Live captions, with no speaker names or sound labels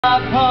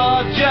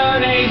Liverpool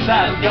Judies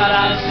have got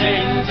us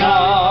in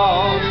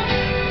tow.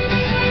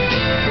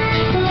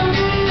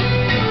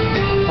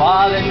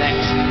 For the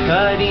next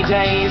 30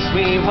 days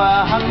we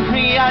were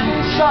hungry and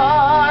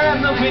sore,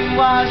 and the wind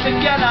was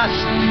against us,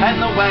 and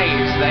the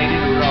waves they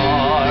did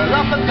roar.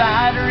 Off the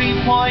battery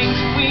point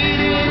we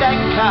did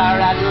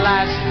anchor at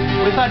last,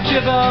 with our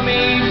jibboom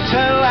heave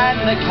to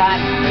and the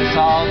canvas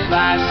all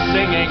fast,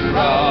 singing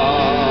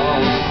row,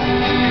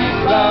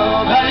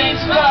 row, bunnies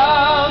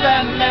row,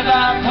 the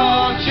Liverpool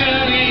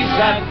Judies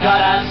have got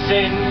us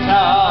in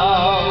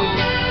tow.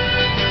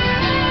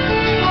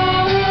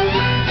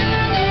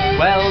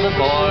 Well, the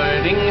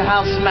boarding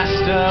house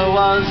master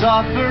was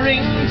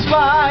offering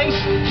twice,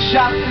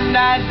 shouting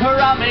at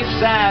promise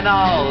and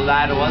all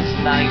that was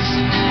nice.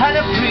 And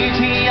a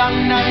pretty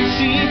young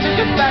Nancy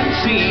took a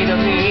fancy to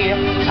me,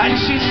 and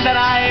she said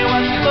I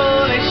was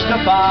foolish to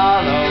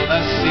follow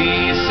the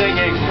sea,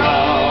 singing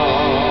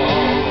row,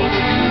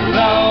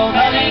 row,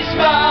 bunnies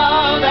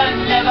row, the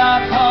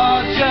Liverpool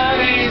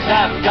Judies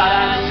have got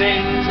us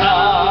in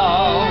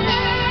tow.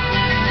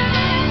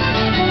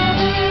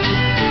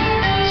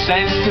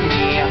 Says to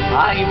me,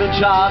 I've a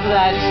job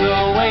that's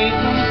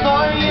waiting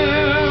for you,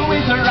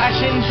 with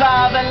rations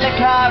of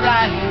liquor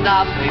and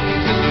nothing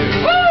to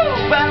do.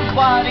 Woo! Well,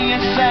 what do you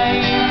say,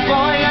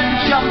 boy,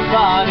 and jump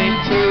on it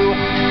too?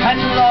 And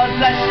Lord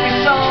bless me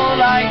soul,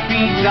 I'd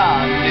be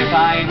damned if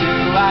I do.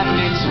 And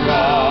it's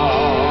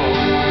row,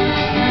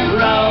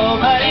 row,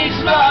 bunnies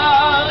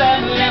row,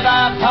 the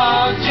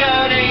Liverpool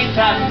Judies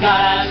have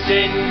got us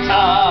in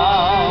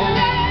tow.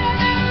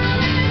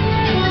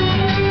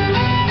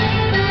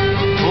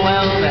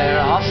 Well,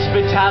 their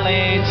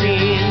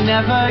hospitality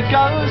never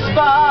goes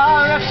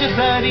far. After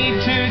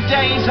 32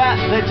 days at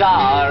the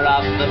door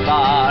of the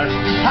bar,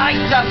 I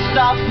dust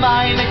off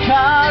my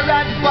car,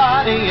 and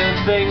what do you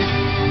think?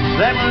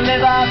 Them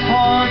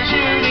Liverpool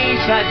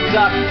Judies had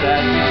ducked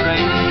and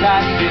drink,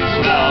 and it's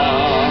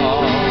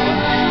row,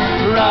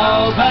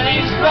 row,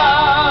 bunnies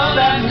row,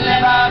 them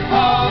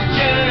Liverpool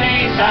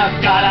Judies have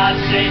got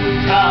us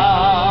in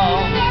tow.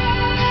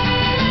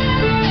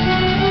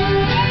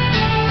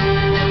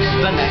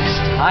 The next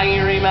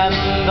I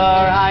remember,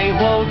 I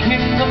woke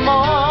in the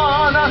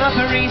morn on a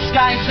free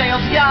sky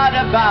sails yard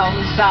bound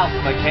south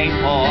for Cape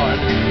Horn,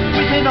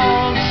 with an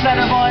old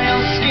set of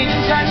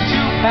oilskins and 2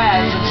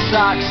 pairs of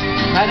socks,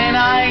 and an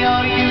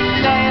IOU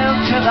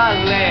nailed to the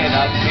lid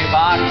of my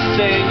box,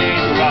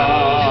 singing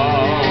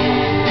row,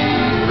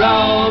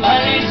 row,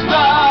 bunnies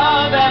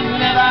row, them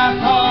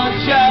Liverpool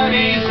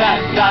Judies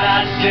have got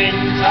us in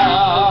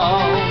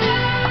tow.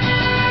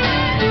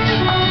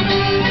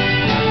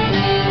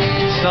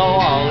 So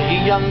all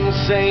you young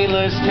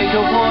sailors, take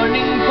a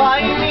warning by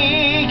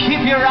me.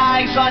 Keep your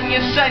eyes on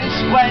your scents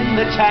when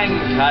the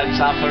tankards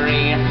are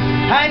free.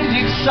 And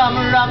if some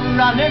rum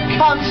runner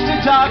comes to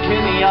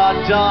darken your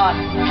door,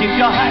 keep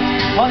your hat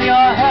on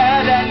your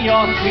head and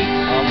your feet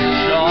on the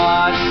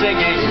shore,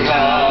 singing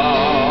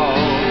row,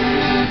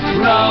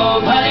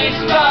 row, bunnies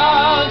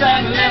row,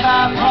 the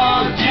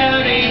Liverpool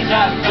Judies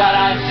have got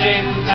us in